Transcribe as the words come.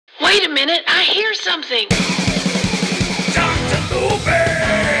Wait a minute, I hear something. Dr. Movie!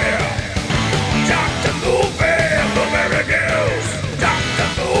 Dr. Movie! Blueberry News! Dr.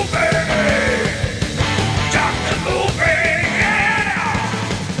 Movie! Dr. Movie! Yeah!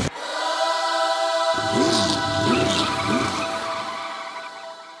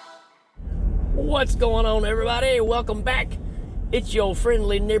 What's going on, everybody? Welcome back. It's your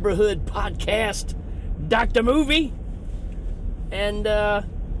friendly neighborhood podcast, Dr. Movie. And,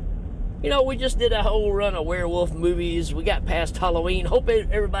 we just did a whole run of werewolf movies. We got past Halloween. Hope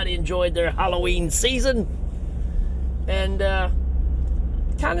everybody enjoyed their Halloween season. And,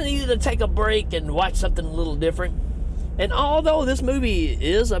 kind of needed to take a break and watch something a little different. And although this movie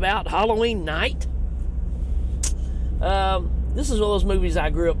is about Halloween night, this is one of those movies I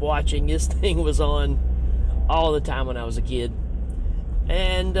grew up watching. This thing was on all the time when I was a kid.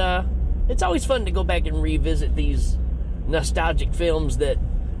 And it's always fun to go back and revisit these nostalgic films that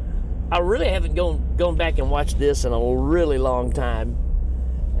I really haven't gone back and watched this in a really long time.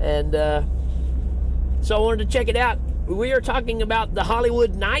 And so I wanted to check it out. We are talking about The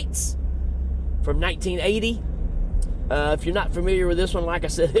Hollywood Knights from 1980. If you're not familiar with this one, like I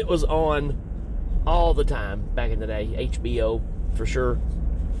said, it was on all the time back in the day. HBO for sure.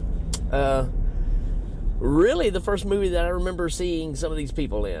 Really the first movie that I remember seeing some of these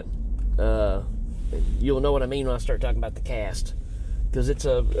people in. You'll know what I mean when I start talking about the cast, because it's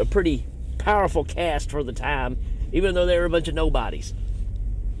a pretty powerful cast for the time, even though they were a bunch of nobodies.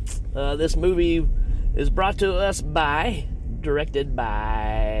 This movie is brought to us by, directed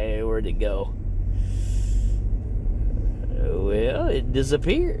by, where'd it go? Well, it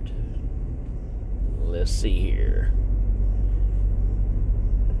disappeared. Let's see here.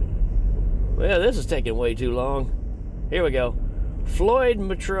 Well, this is taking way too long. Here we go. Floyd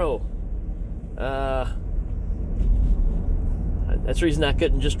Metro. That's the reason I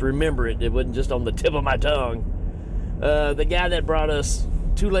couldn't just remember it. It wasn't just on the tip of my tongue. The guy that brought us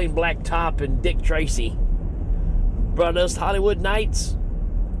Two-Lane Blacktop and Dick Tracy brought us Hollywood Knights,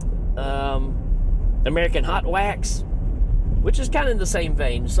 American Hot Wax, which is kind of in the same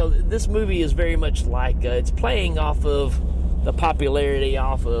vein. So this movie is very much like, it's playing off of the popularity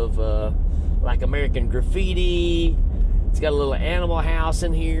off of like American Graffiti. It's got a little Animal House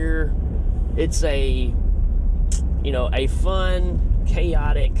in here. It's a fun,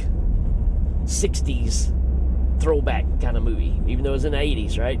 chaotic 60s throwback kind of movie, even though it's in the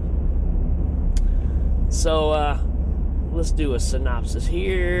 80s, right? So let's do a synopsis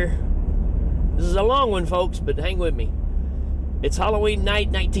here. This is a long one, folks, but hang with me. It's Halloween night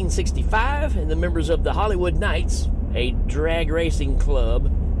 1965, and the members of the Hollywood Knights, a drag racing club,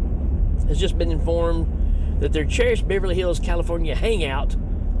 has just been informed that their cherished Beverly Hills, California hangout,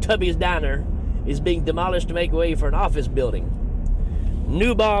 Tubby's Diner, is being demolished to make way for an office building.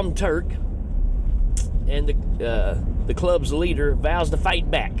 Newbomb Turk and the club's leader vows to fight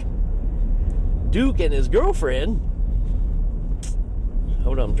back. Duke and his girlfriend,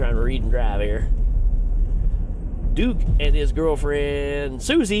 hold on, I'm trying to read and drive here. Duke and his girlfriend,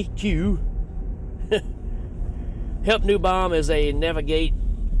 Susie Q, help Newbomb as they navigate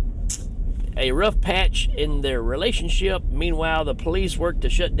a rough patch in their relationship. Meanwhile, the police work to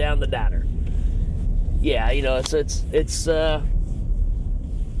shut down the diner. Yeah, it's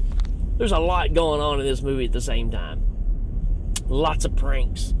there's a lot going on in this movie at the same time. Lots of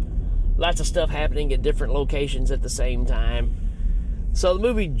pranks, lots of stuff happening at different locations at the same time. So the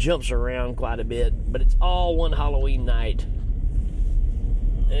movie jumps around quite a bit, but it's all one Halloween night.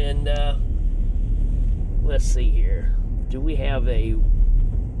 And let's see here. Do we have a...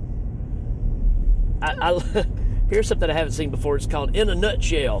 here's something I haven't seen before. It's called In a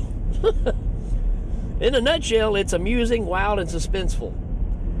Nutshell. In a nutshell, it's amusing, wild, and suspenseful.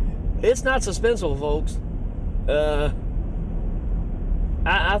 It's not suspenseful, folks.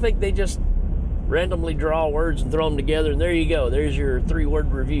 I think they just randomly draw words and throw them together, and there you go. There's your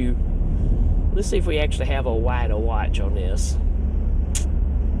 3-word review. Let's see if we actually have a why to watch on this.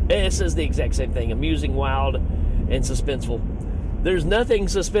 It says the exact same thing. Amusing, wild, and suspenseful. There's nothing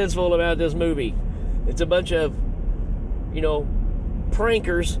suspenseful about this movie. It's a bunch of,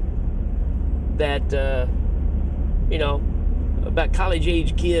 prankers that, about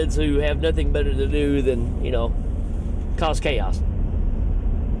college-age kids who have nothing better to do than, cause chaos.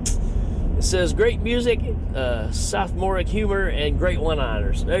 It says great music, sophomoric humor, and great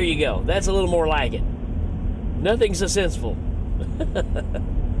one-liners. There you go. That's a little more like it. Nothing suspenseful.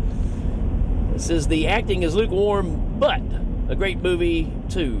 It says the acting is lukewarm, but a great movie,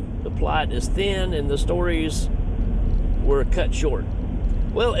 too. The plot is thin, and the stories were cut short.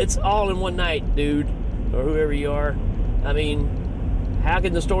 Well, it's all in one night, dude, or whoever you are. I mean, how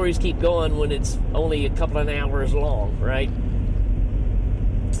can the stories keep going when it's only a couple of hours long, right?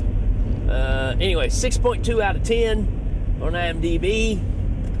 Anyway, 6.2 out of 10 on IMDb.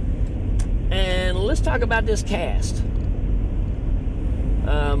 And let's talk about this cast.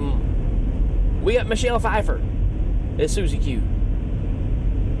 We got Michelle Pfeiffer as Susie Q.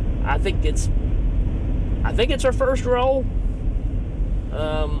 I think it's her first role.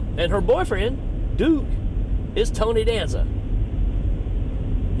 And her boyfriend, Duke, is Tony Danza.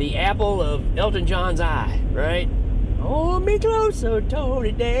 The apple of Elton John's eye, right? Hold me closer,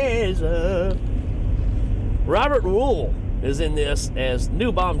 Tony Danza. Robert Wuhl is in this as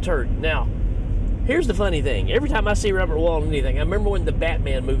Newbaum Turk. Now, here's the funny thing. Every time I see Robert Wuhl in anything, I remember when the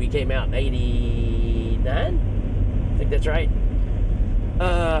Batman movie came out in 89? I think that's right.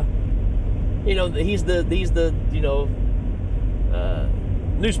 He's the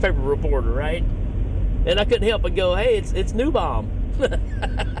newspaper reporter, right? And I couldn't help but go, hey, it's Newbaum.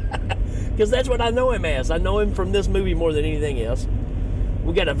 Because that's what I know him as. I know him from this movie more than anything else.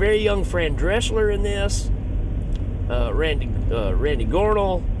 We got a very young Fran Drescher in this. Randy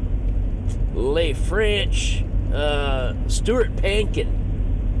Gornall, Leigh French, Stuart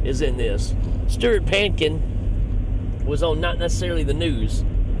Pankin is in this. Stuart Pankin was on not necessarily the news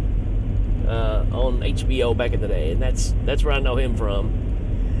on HBO back in the day, and that's where I know him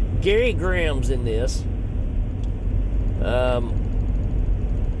from. Gary Graham's in this,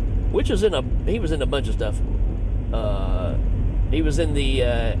 he was in a bunch of stuff. He was in the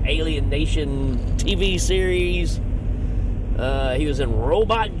Alien Nation TV series. He was in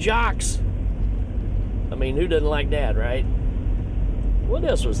Robot Jocks. I mean, who doesn't like that, right? What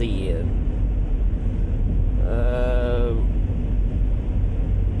else was he in?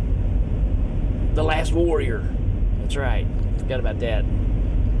 The Last Warrior. That's right. Forgot about that.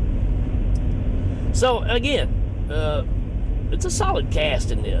 So, again, it's a solid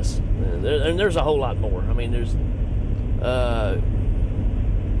cast in this. And there's a whole lot more. I mean, there's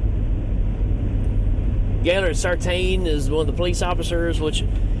Gaylord Sartain is one of the police officers, which,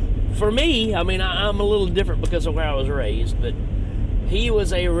 for me, I mean, I'm a little different because of where I was raised, but he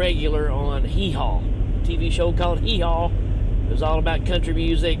was a regular on Hee Haw, a TV show called Hee Haw. It was all about country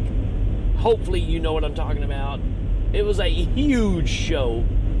music. Hopefully you know what I'm talking about. It was a huge show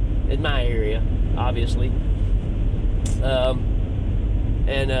in my area, obviously.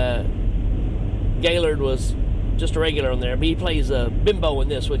 Gaylord was just a regular on there, but he plays Bimbo in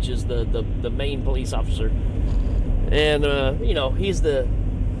this, which is the main police officer. And he's the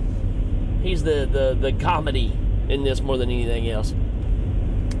comedy in this more than anything else.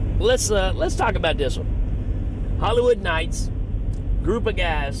 Let's talk about this one. Hollywood Nights, group of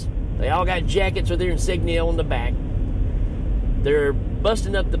guys. They all got jackets with their insignia on the back. They're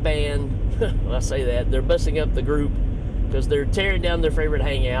busting up the band. Well, I say that. They're busting up the group because they're tearing down their favorite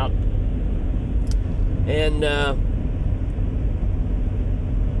hangout. And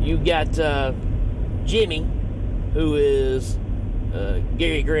you got Jimmy, who is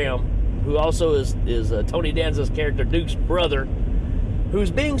Gary Graham, who also is Tony Danza's character, Duke's brother,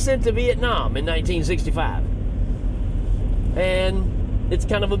 who's being sent to Vietnam in 1965. And it's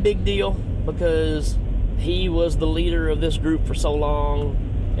kind of a big deal because he was the leader of this group for so long,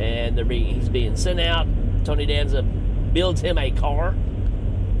 and he's being sent out. Tony Danza builds him a car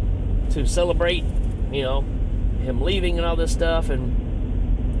to celebrate, him leaving and all this stuff.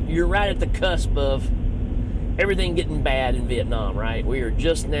 And you're right at the cusp of everything getting bad in Vietnam, right? We are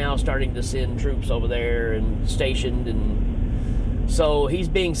just now starting to send troops over there and stationed, and so he's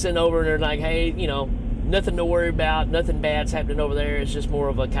being sent over, and they're like, hey, nothing to worry about, nothing bad's happening over there. It's just more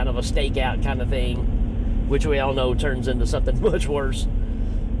of a kind of a stakeout kind of thing, which we all know turns into something much worse.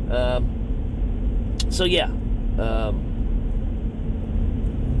 That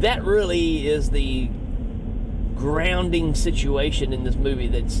really is the grounding situation in this movie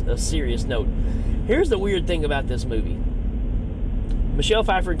that's a serious note. Here's the weird thing about this movie. Michelle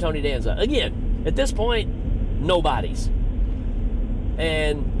Pfeiffer and Tony Danza. Again, at this point, nobodies.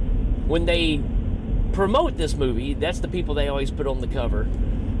 And when they promote this movie, that's the people they always put on the cover.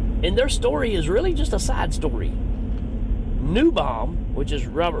 And their story is really just a side story. Newbaum, which is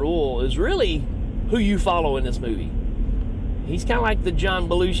Robert Wuhl, is really who you follow in this movie. He's kind of like the John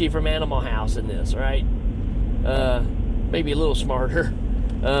Belushi from Animal House in this, right? Maybe a little smarter.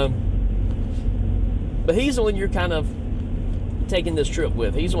 But he's the one you're kind of taking this trip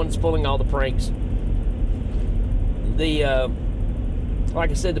with. He's the one that's pulling all the pranks.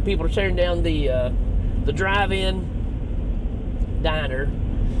 Like I said, the people are tearing down the drive-in diner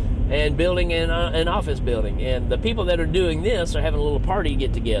and building an office building. And the people that are doing this are having a little party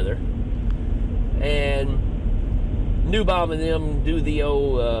get together. And Newbaum and them do the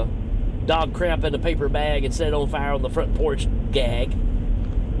old dog crap in a paper bag and set it on fire on the front porch gag,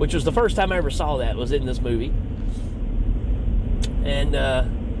 which was the first time I ever saw that, was in this movie. And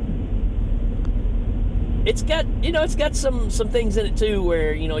it's got some things in it too,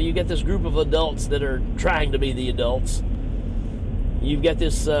 where you get this group of adults that are trying to be the adults. You've got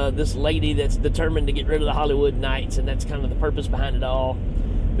this lady that's determined to get rid of the Hollywood Knights, and that's kind of the purpose behind it all.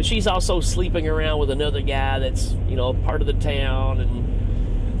 But she's also sleeping around with another guy that's part of the town,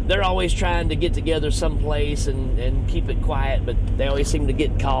 and they're always trying to get together someplace and keep it quiet, but they always seem to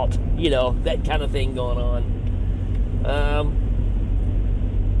get caught. That kind of thing going on.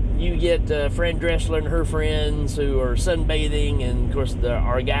 You get Fran Drescher and her friends who are sunbathing, and of course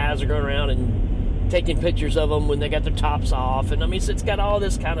our guys are going around and taking pictures of them when they got their tops off. And I mean, so it's got all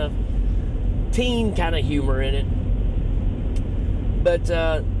this kind of teen kind of humor in it. But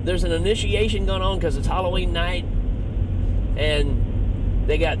there's an initiation going on because it's Halloween night, and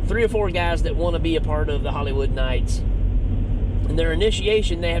they got 3 or 4 guys that want to be a part of the Hollywood Knights. And their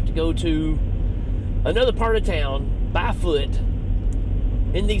initiation, they have to go to another part of town by foot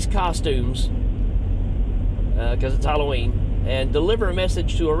in these costumes, because it's Halloween, and deliver a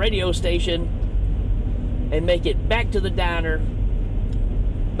message to a radio station and make it back to the diner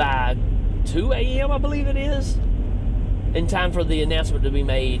by 2 a.m., I believe it is, in time for the announcement to be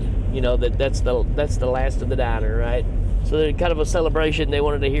made, that's the last of the diner, right? So they're kind of a celebration. They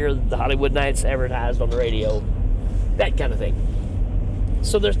wanted to hear the Hollywood Knights advertised on the radio, that kind of thing.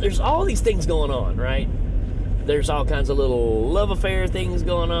 So there's all these things going on, right? There's all kinds of little love affair things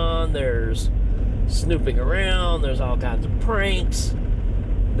going on. There's snooping around. There's all kinds of pranks.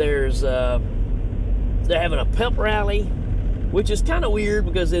 There's they're having a pep rally, which is kind of weird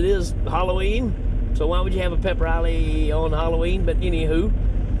because it is Halloween. So why would you have a pep rally on Halloween? But anywho,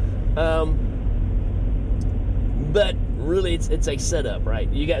 but really it's a setup, right?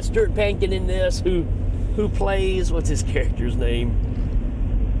 You got Stuart Pankin in this, who plays, what's his character's name?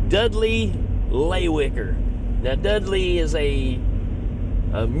 Dudley Laywicker. Now, Dudley is a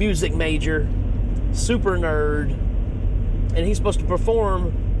music major, super nerd, and he's supposed to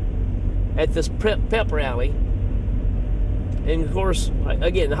perform at this pep rally. And, of course,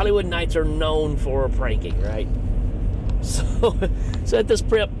 again, the Hollywood Knights are known for pranking, right? So at this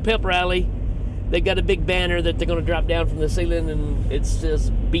pep rally, they got a big banner that they're going to drop down from the ceiling, and it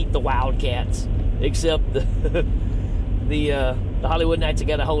says, "Beat the Wildcats," except the Hollywood Knights have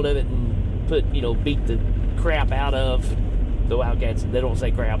got a hold of it and put, beat the crap out of the Wildcats. They don't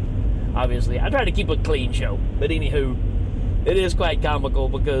say crap, obviously. I try to keep a clean show, but anywho, it is quite comical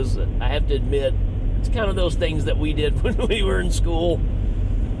because I have to admit it's kind of those things that we did when we were in school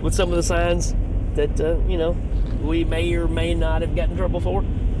with some of the signs that we may or may not have gotten in trouble for.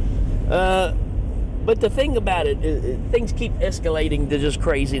 But the thing about it, things keep escalating to just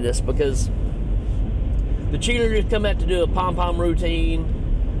craziness because the cheerleaders come out to do a pom-pom routine.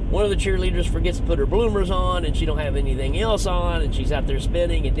 One of the cheerleaders forgets to put her bloomers on, and she don't have anything else on, and she's out there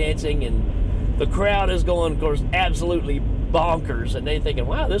spinning and dancing, and the crowd is going, of course, absolutely bonkers, and they're thinking,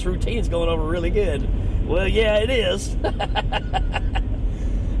 wow, this routine's going over really good. Well, yeah, it is.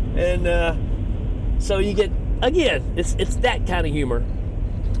 And so you get, again, it's that kind of humor.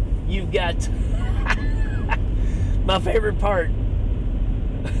 You've got my favorite part.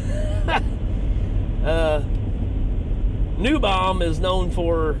 Newbaum is known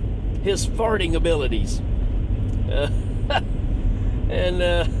for his farting abilities.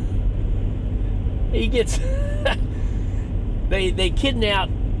 And he gets... they kidnap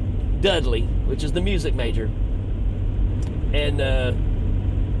Dudley, which is the music major. And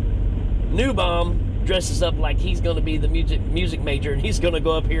Newbaum dresses up like he's going to be the music major, and he's going to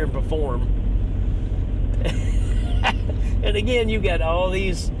go up here and perform. And again, you got all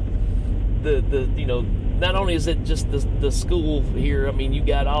these... not only is it just the school here, I mean, you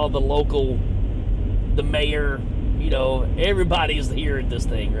got all the local, the mayor, everybody's here at this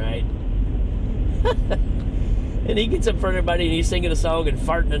thing, right? And he gets up in front of everybody and he's singing a song and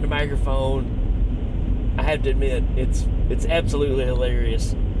farting in the microphone. I have to admit, it's absolutely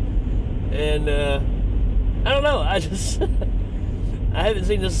hilarious. And I don't know, I haven't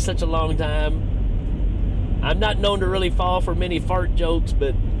seen this in such a long time. I'm not known to really fall for many fart jokes,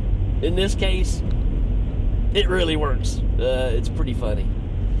 but in this case, it really works. It's pretty funny.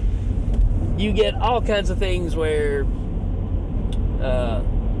 You get all kinds of things where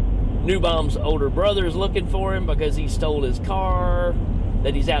Newbaum's older brother is looking for him because he stole his car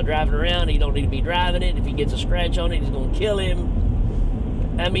that he's out driving around. He don't need to be driving it. If he gets a scratch on it, he's going to kill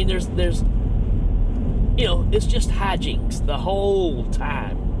him. I mean, there's it's just hijinks the whole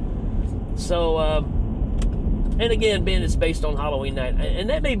time. So, And again, Ben, it's based on Halloween Night, and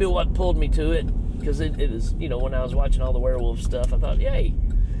that may be what pulled me to it, because it is, you know, when I was watching all the werewolf stuff, I thought, yay,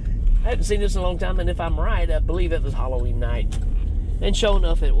 I hadn't seen this in a long time, and if I'm right, I believe it was Halloween Night, and sure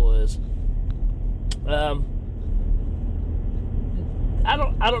enough, it was. I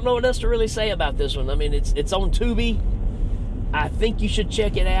don't know what else to really say about this one. I mean, it's on Tubi. I think you should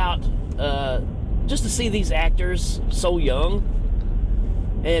check it out, just to see these actors so young,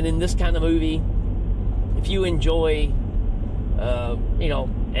 and in this kind of movie. If you enjoy, you know,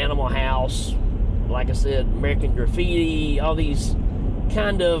 Animal House, like I said, American Graffiti, all these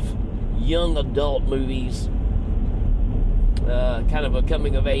kind of young adult movies, kind of a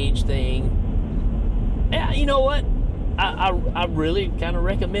coming of age thing. Yeah, you know what? I really kind of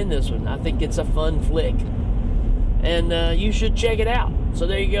recommend this one. I think it's a fun flick, and you should check it out. So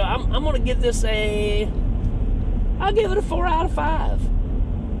there you go. I'm gonna give this I'll give it a 4 out of 5.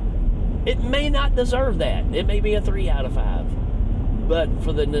 It may not deserve that. It may be a 3 out of 5. But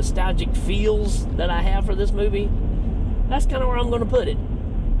for the nostalgic feels that I have for this movie, that's kind of where I'm going to put it.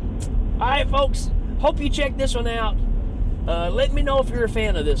 All right, folks. Hope you check this one out. Let me know if you're a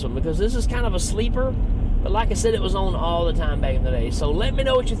fan of this one, because this is kind of a sleeper. But like I said, it was on all the time back in the day. So let me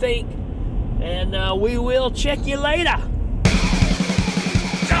know what you think, and we will check you later.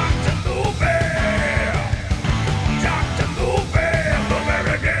 Dr. Luby!